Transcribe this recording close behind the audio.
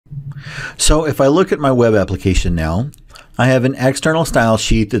So if I look at my web application now, I have an external style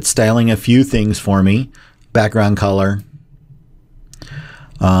sheet that's styling a few things for me. Background color.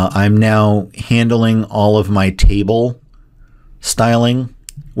 I'm now handling all of my table styling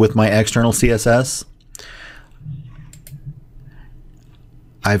with my external CSS.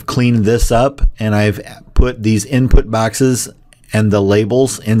 I've cleaned this up and I've put these input boxes and the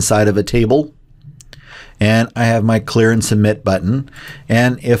labels inside of a table. And I have my clear and submit button.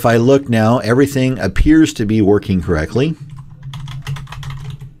 And if I look now, everything appears to be working correctly.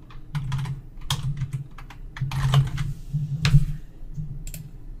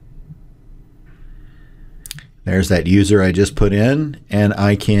 There's that user I just put in, and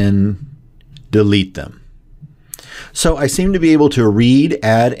I can delete them. So I seem to be able to read,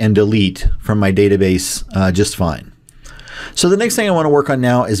 add, and delete from my database just fine. So the next thing I want to work on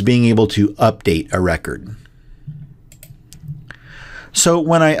now is being able to update a record. So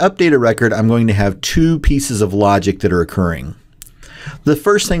when I update a record, I'm going to have two pieces of logic that are occurring. The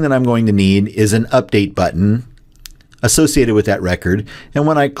first thing that I'm going to need is an update button associated with that record. And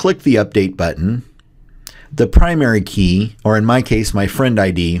when I click the update button, the primary key, or in my case, my friend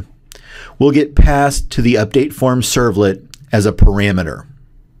ID, will get passed to the update form servlet as a parameter.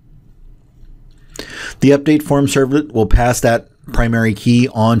 The update form servlet will pass that primary key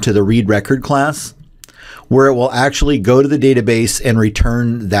on to the readrecord class, where it will actually go to the database and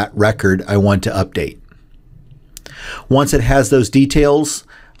return that record I want to update. Once it has those details,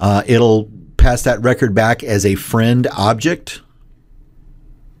 it'll pass that record back as a friend object,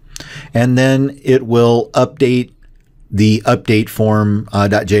 and then it will update the update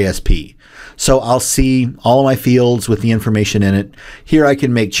form.jsp. So I'll see all of my fields with the information in it. Here I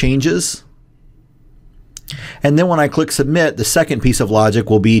can make changes. And then when I click submit, the second piece of logic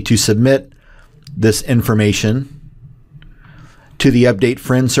will be to submit this information to the update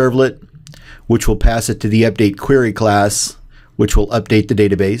friend servlet, which will pass it to the update query class, which will update the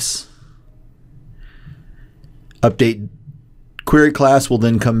database. Update query class will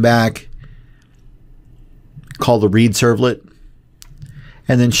then come back, call the read servlet,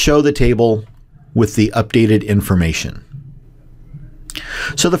 and then show the table with the updated information.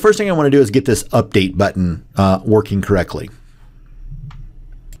 So the first thing I want to do is get this update button working correctly.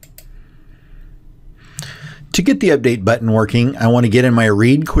 To get the update button working, I want to get in my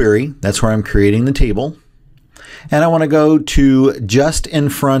read query. That's where I'm creating the table. And I want to go to just in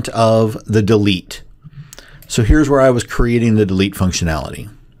front of the delete. So here's where I was creating the delete functionality.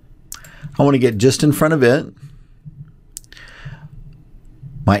 I want to get just in front of it.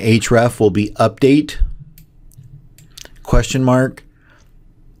 My href will be update, question mark.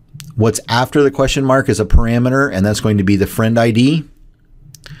 What's after the question mark is a parameter, and that's going to be the friend ID.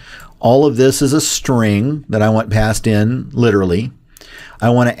 All of this is a string that I want passed in literally. I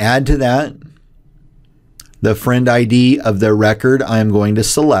want to add to that the friend ID of the record I am going to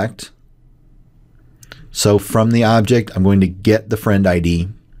select. So from the object, I'm going to get the friend ID.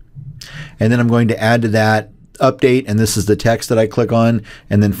 And then I'm going to add to that update, and this is the text that I click on,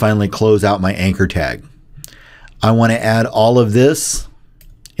 and then finally close out my anchor tag. I want to add all of this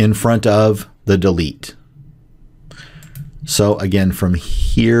in front of the delete. So again, from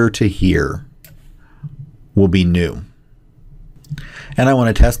here to here will be new. And I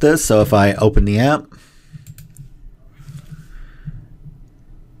want to test this. So if I open the app,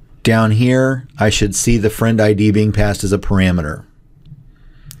 down here, I should see the friend ID being passed as a parameter.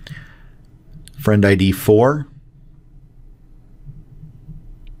 Friend ID 4.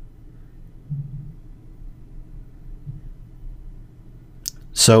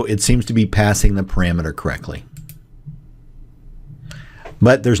 So it seems to be passing the parameter correctly.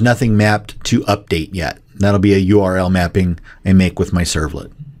 But there's nothing mapped to update yet. That'll be a URL mapping I make with my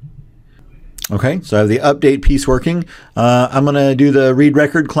servlet. Okay, so I have the update piece working. I'm going to do the read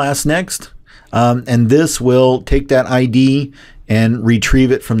record class next. And this will take that ID and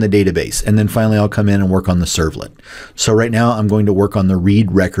retrieve it from the database. And then finally, I'll come in and work on the servlet. So right now, I'm going to work on the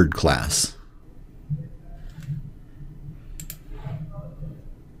read record class.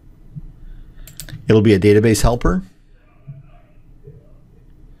 It'll be a database helper.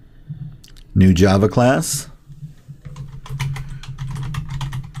 New Java class.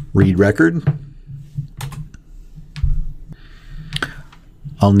 Read record.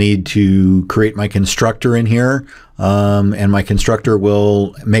 I'll need to create my constructor in here, and my constructor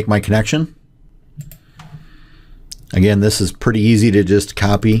will make my connection. Again, this is pretty easy to just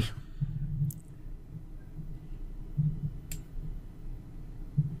copy.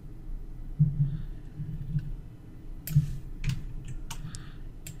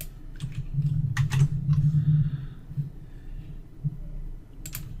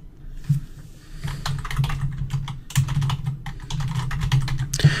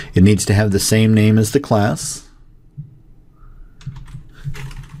 It needs to have the same name as the class.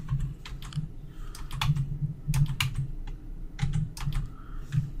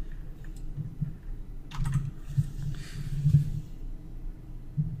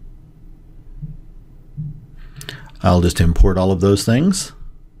 I'll just import all of those things.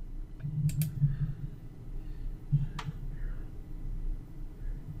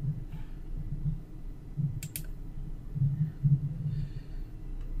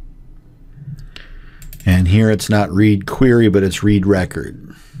 And here it's not read query, but it's read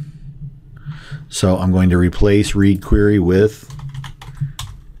record. So I'm going to replace read query with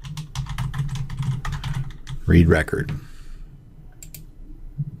read record.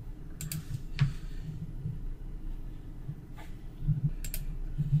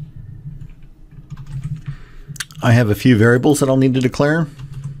 I have a few variables that I'll need to declare.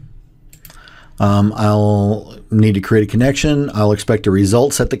 I'll need to create a connection. I'll expect a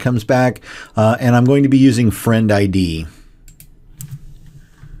result set that comes back, and I'm going to be using friend ID.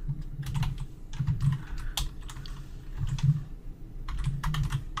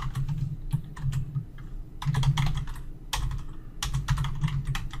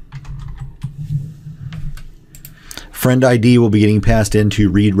 Friend ID will be getting passed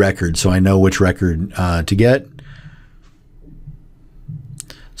into read record, so I know which record to get.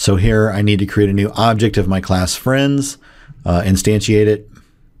 So here I need to create a new object of my class friends, instantiate it,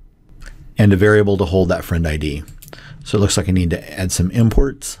 and a variable to hold that friend ID. So it looks like I need to add some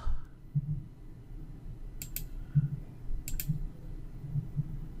imports.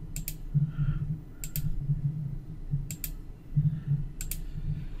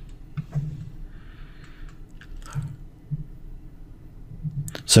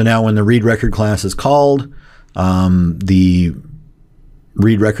 So now when the read record class is called, the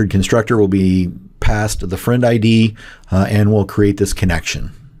read record constructor will be passed the friend ID and will create this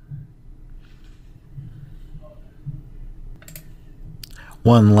connection.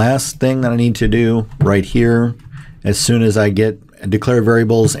 One last thing that I need to do right here, as soon as I declare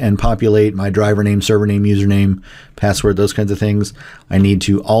variables and populate my driver name, server name, username, password, those kinds of things, I need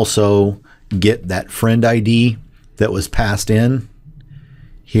to also get that friend ID that was passed in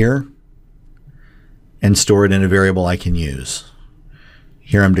here and store it in a variable I can use.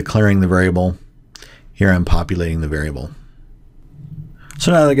 Here I'm declaring the variable. Here I'm populating the variable.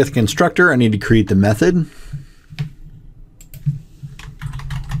 So now that I get the constructor, I need to create the method.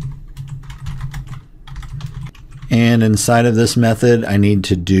 And inside of this method, I need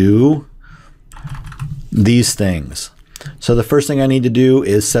to do these things. So the first thing I need to do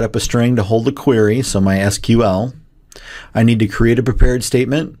is set up a string to hold the query, so my SQL. I need to create a prepared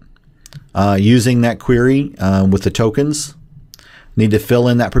statement using that query with the tokens. Need to fill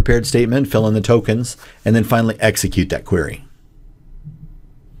in that prepared statement, fill in the tokens, and then finally execute that query.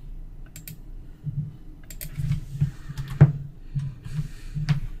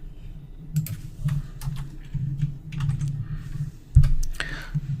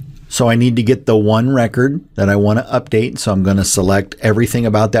 So I need to get the one record that I want to update. So I'm going to select everything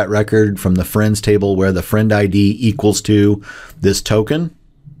about that record from the friends table where the friend ID equals to this token.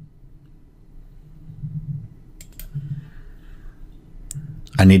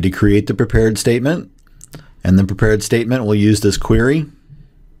 I need to create the prepared statement, and the prepared statement will use this query.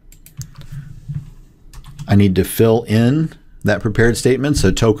 I need to fill in that prepared statement,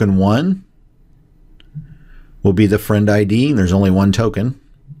 so token 1 will be the friend ID. There's only one token.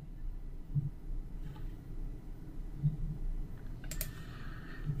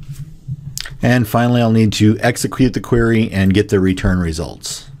 And finally, I'll need to execute the query and get the return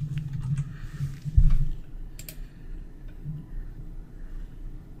results.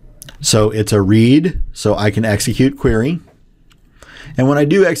 So it's a read, so I can execute query. And when I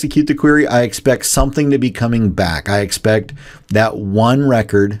do execute the query, I expect something to be coming back. I expect that one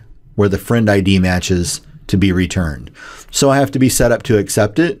record where the friend ID matches to be returned. So I have to be set up to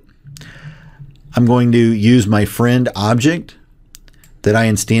accept it. I'm going to use my friend object that I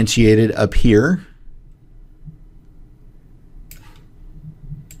instantiated up here.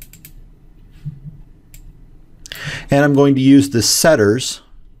 And I'm going to use the setters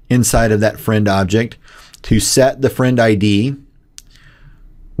inside of that friend object to set the friend ID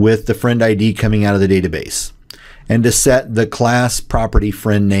with the friend ID coming out of the database, and to set the class property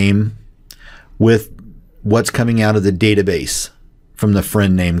friend name with what's coming out of the database from the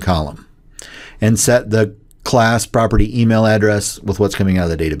friend name column, and set the class property email address with what's coming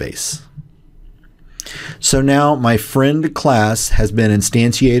out of the database. So now my friend class has been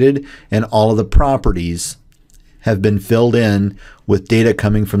instantiated and all of the properties have been filled in with data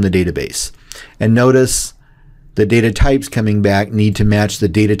coming from the database. And notice the data types coming back need to match the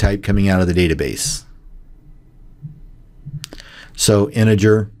data type coming out of the database. So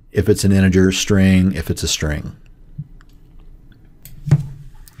integer, if it's an integer, string, if it's a string.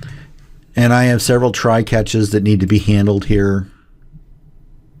 And I have several try catches that need to be handled here.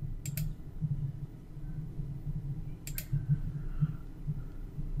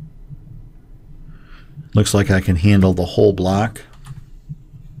 Looks like I can handle the whole block.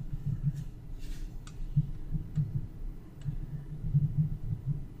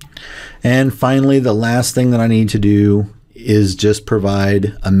 And finally, the last thing that I need to do is just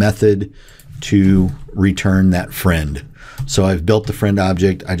provide a method to return that friend. So I've built the friend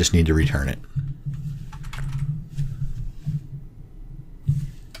object, I just need to return it.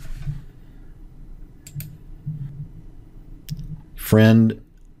 Friend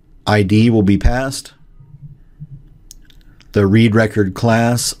ID will be passed. The readrecord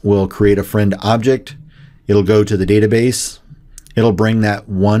class will create a friend object. It'll go to the database. It'll bring that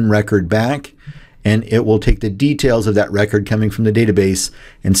one record back, and it will take the details of that record coming from the database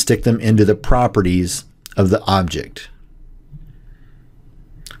and stick them into the properties of the object.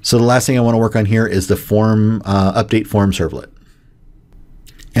 So the last thing I want to work on here is the form update form servlet.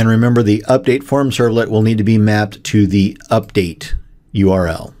 And remember, the update form servlet will need to be mapped to the update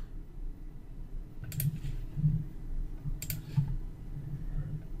URL.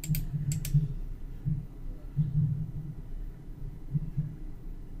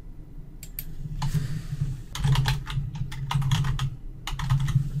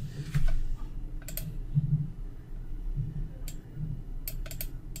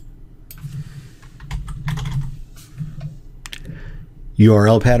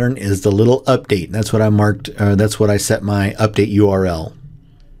 URL pattern is the little update. That's what I marked. That's what I set my update URL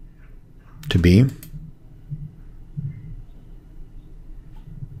to be.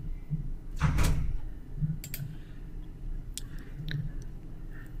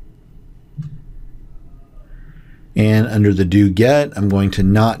 And under the do get, I'm going to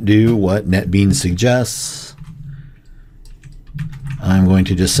not do what NetBeans suggests. I'm going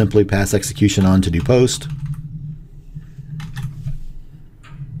to just simply pass execution on to do post.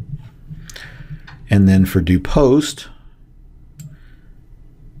 And then for do post,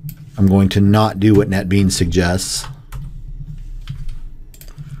 I'm going to not do what NetBeans suggests.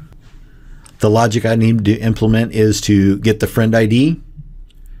 The logic I need to implement is to get the friend ID,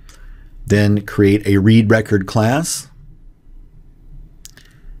 then create a readrecord class,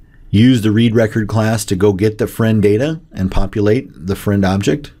 use the readrecord class to go get the friend data and populate the friend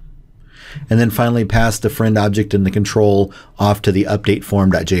object, and then finally pass the friend object and the control off to the update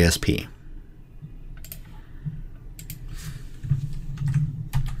form.jsp.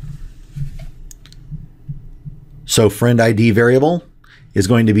 So friend ID variable is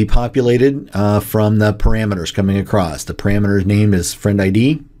going to be populated from the parameters coming across. The parameter's name is friend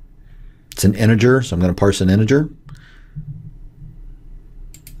ID. It's an integer, so I'm going to parse an integer.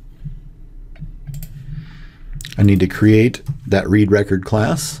 I need to create that readrecord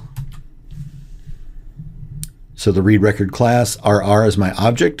class. So the readrecord class RR is my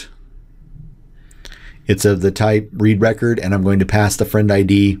object. It's of the type readrecord, and I'm going to pass the friend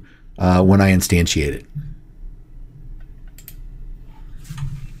ID when I instantiate it.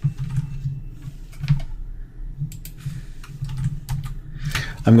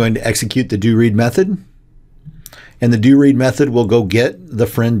 I'm going to execute the doRead method, and the doRead method will go get the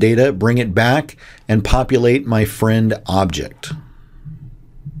friend data, bring it back, and populate my friend object.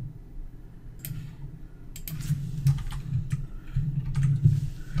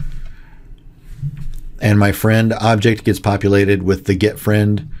 And my friend object gets populated with the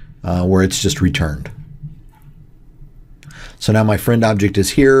getFriend where it's just returned. So now my friend object is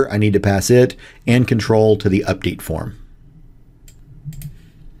here. I need to pass it and control to the update form.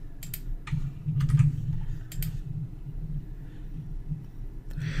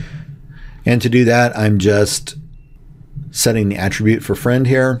 And to do that, I'm just setting the attribute for friend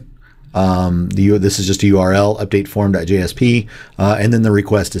here. This is just a URL, update form.jsp, and then the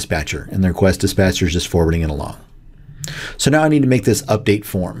request dispatcher. And the request dispatcher is just forwarding it along. So now I need to make this update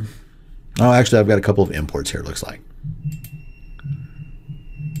form. Oh, actually, I've got a couple of imports here, it looks like.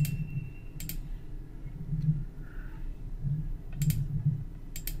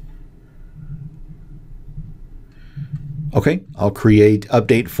 Okay, I'll create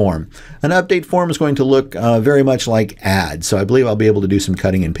update form. An update form is going to look very much like add, so I believe I'll be able to do some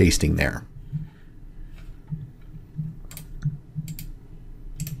cutting and pasting there.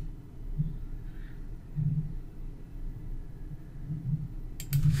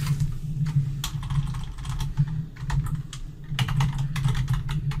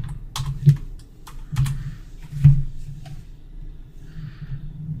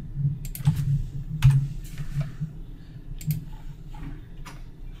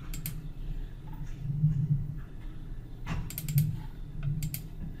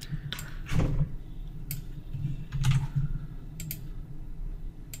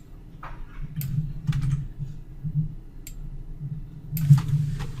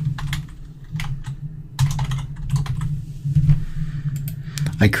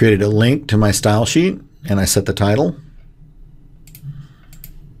 I created a link to my style sheet and I set the title.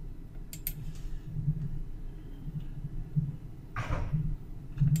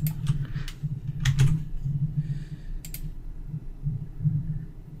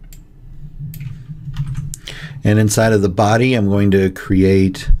 And inside of the body, I'm going to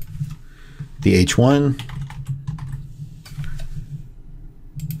create the H1.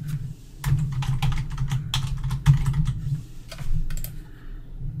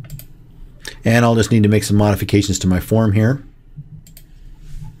 And I'll just need to make some modifications to my form here.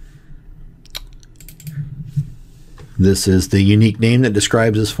 This is the unique name that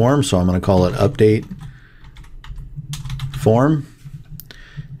describes this form, so I'm going to call it update form.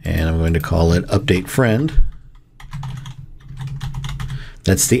 And I'm going to call it update friend.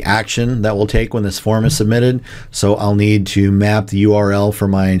 That's the action that we'll take when this form is submitted. So I'll need to map the URL for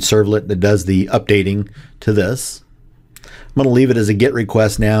my servlet that does the updating to this. I'm going to leave it as a GET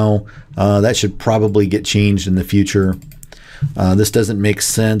request now. That should probably get changed in the future. This doesn't make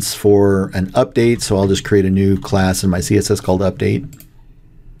sense for an update, so I'll just create a new class in my CSS called update.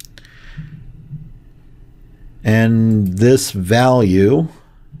 And this value,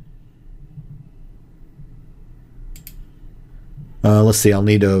 let's see, I'll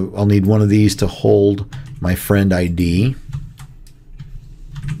need one of these to hold my friend ID.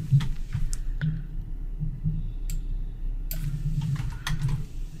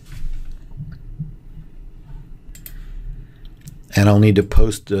 And I'll need to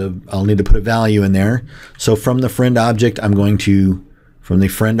put a value in there. So from the friend object, I'm going to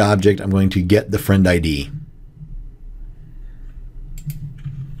get the friend ID.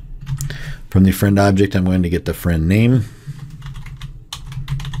 From the friend object, I'm going to get the friend name.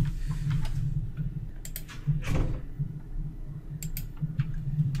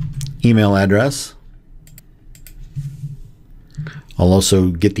 Email address. I'll also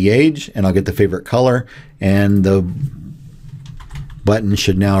get the age, and I'll get the favorite color, and the button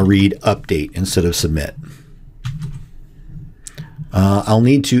should now read update instead of submit. I'll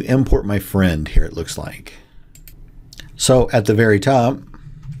need to import my friend here, it looks like. So at the very top,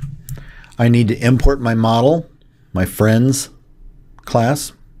 I need to import my model, my friends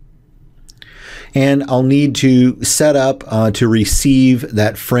class, and I'll need to set up to receive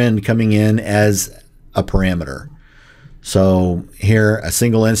that friend coming in as a parameter. So here, a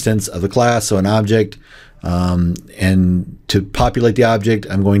single instance of the class, so an object, and to populate the object,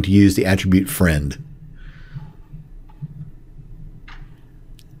 I'm going to use the attribute friend.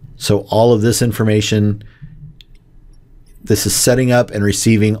 So all of this information, this is setting up and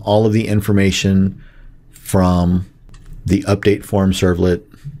receiving all of the information from the update form servlet,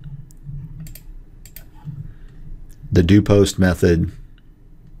 the doPost method.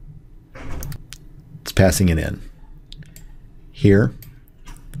 It's passing it in. Here,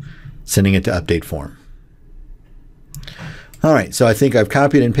 sending it to update form. All right, so I think I've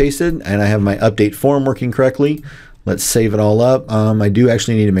copied and pasted, and I have my update form working correctly. Let's save it all up. I do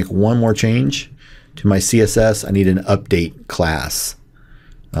actually need to make one more change to my CSS. I need an update class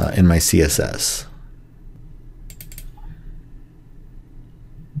in my CSS.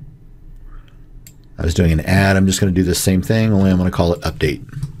 I was doing an add. I'm just going to do the same thing, only I'm going to call it update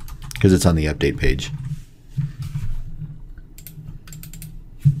because it's on the update page.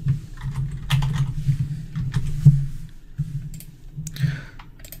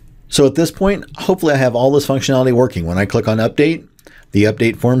 So at this point, hopefully I have all this functionality working. When I click on update, the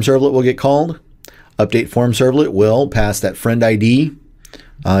update form servlet will get called. Update form servlet will pass that friend ID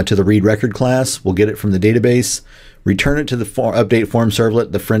to the read record class. We'll get it from the database, return it to the update form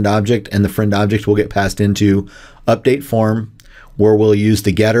servlet, the friend object, and the friend object will get passed into update form, where we'll use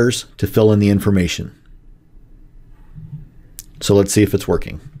the getters to fill in the information. So let's see if it's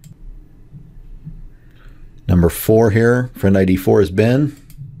working. Number 4 here, friend ID 4 is Ben.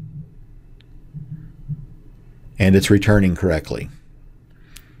 And it's returning correctly.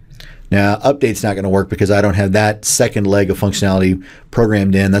 Now, update's not going to work because I don't have that second leg of functionality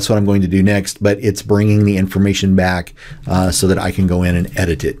programmed in. That's what I'm going to do next, but it's bringing the information back so that I can go in and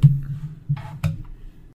edit it.